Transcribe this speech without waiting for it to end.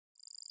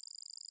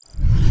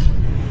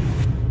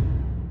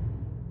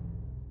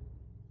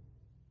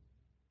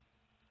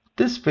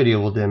This video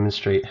will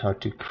demonstrate how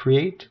to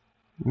create,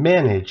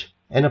 manage,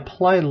 and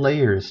apply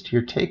layers to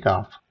your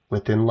Takeoff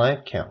within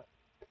LiveCount.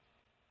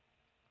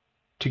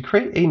 To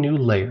create a new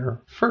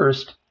layer,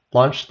 first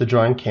launch the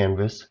drawing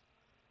canvas,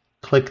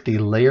 click the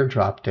Layer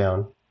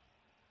drop-down,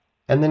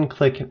 and then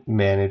click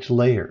Manage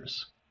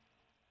Layers.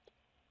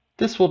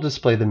 This will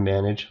display the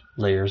Manage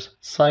Layers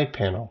side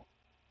panel.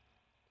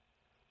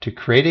 To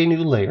create a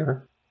new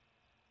layer,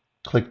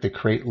 click the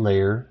Create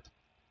Layer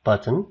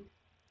button,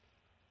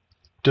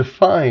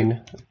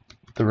 define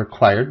the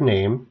required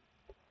name,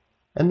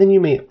 and then you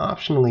may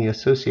optionally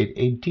associate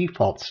a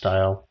default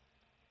style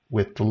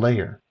with the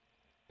layer.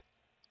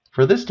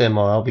 For this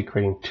demo, I'll be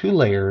creating two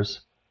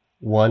layers,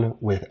 one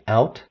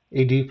without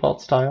a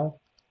default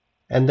style,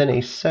 and then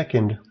a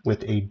second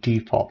with a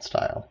default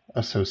style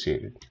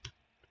associated.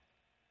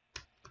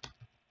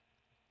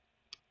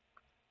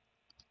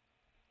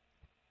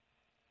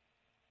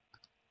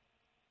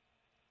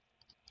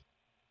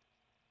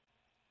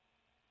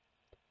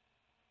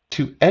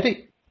 To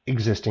edit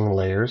existing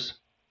layers,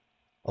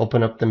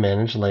 open up the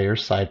Manage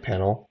Layers side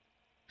panel,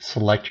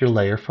 select your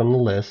layer from the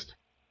list,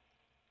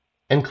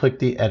 and click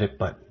the Edit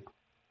button.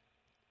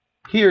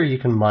 Here you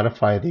can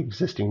modify the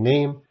existing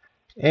name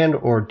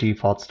and/or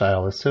default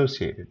style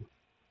associated.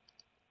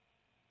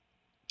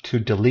 To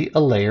delete a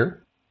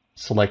layer,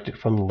 select it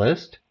from the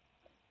list,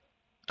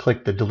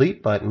 click the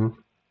Delete button,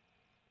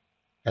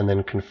 and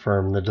then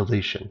confirm the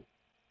deletion.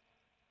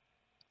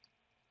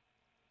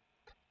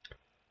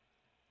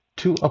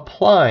 To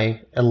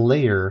apply a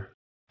layer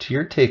to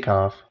your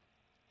Takeoff,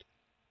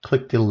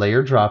 click the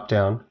Layer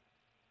drop-down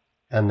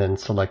and then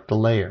select the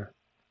layer.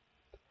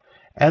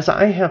 As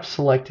I have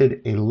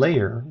selected a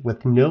layer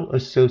with no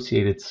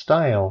associated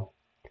style,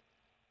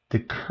 the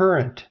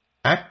current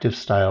active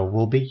style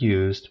will be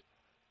used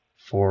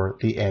for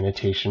the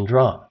annotation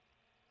draw.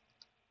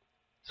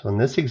 So in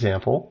this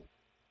example,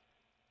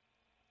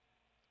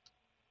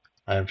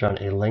 I have drawn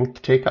a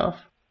length takeoff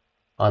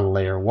on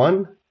layer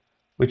 1,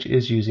 which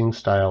is using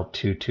style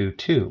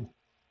 222.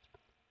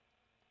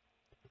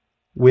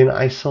 When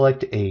I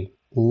select a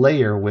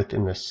layer with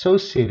an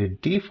associated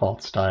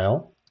default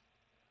style,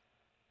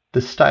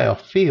 the style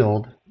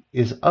field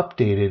is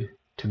updated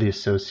to the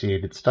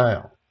associated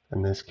style,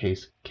 in this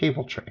case,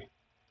 cable tray.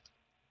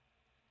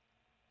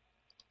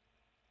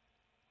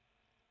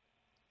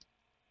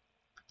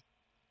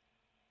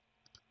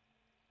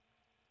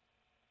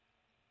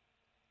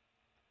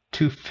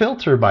 To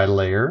filter by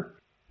layer,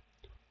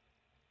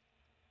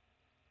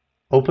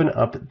 open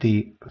up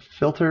the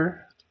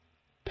Filter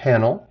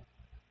panel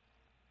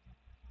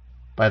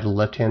by the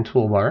left-hand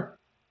toolbar,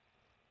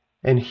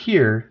 and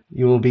here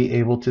you will be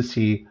able to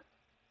see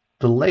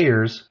the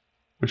layers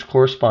which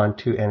correspond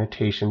to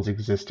annotations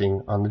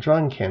existing on the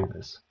drawing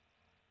canvas.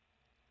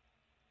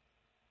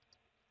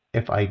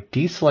 If I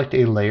deselect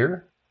a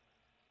layer,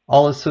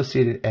 all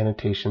associated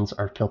annotations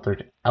are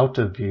filtered out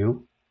of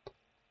view,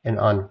 and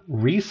on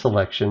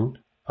reselection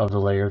of the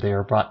layer, they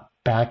are brought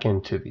back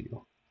into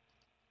view.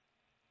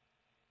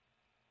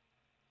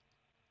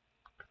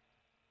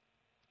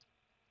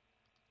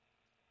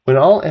 When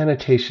all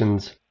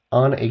annotations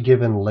on a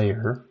given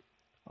layer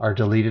are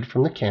deleted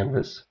from the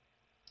canvas,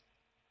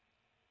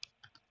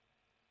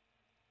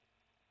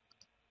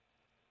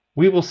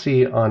 we will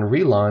see on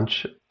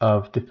relaunch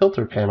of the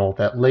filter panel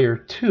that layer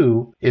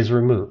 2 is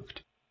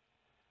removed.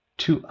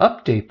 To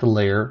update the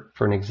layer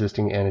for an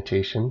existing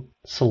annotation,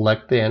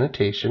 select the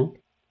annotation,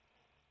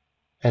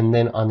 and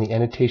then on the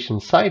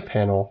annotation side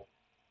panel,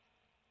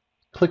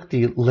 click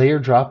the Layer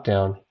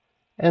drop-down,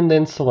 and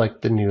then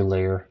select the new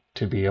layer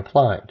to be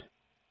applied.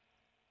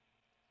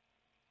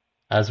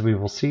 As we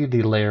will see,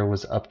 the layer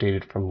was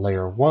updated from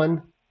layer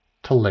 1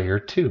 to layer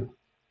 2.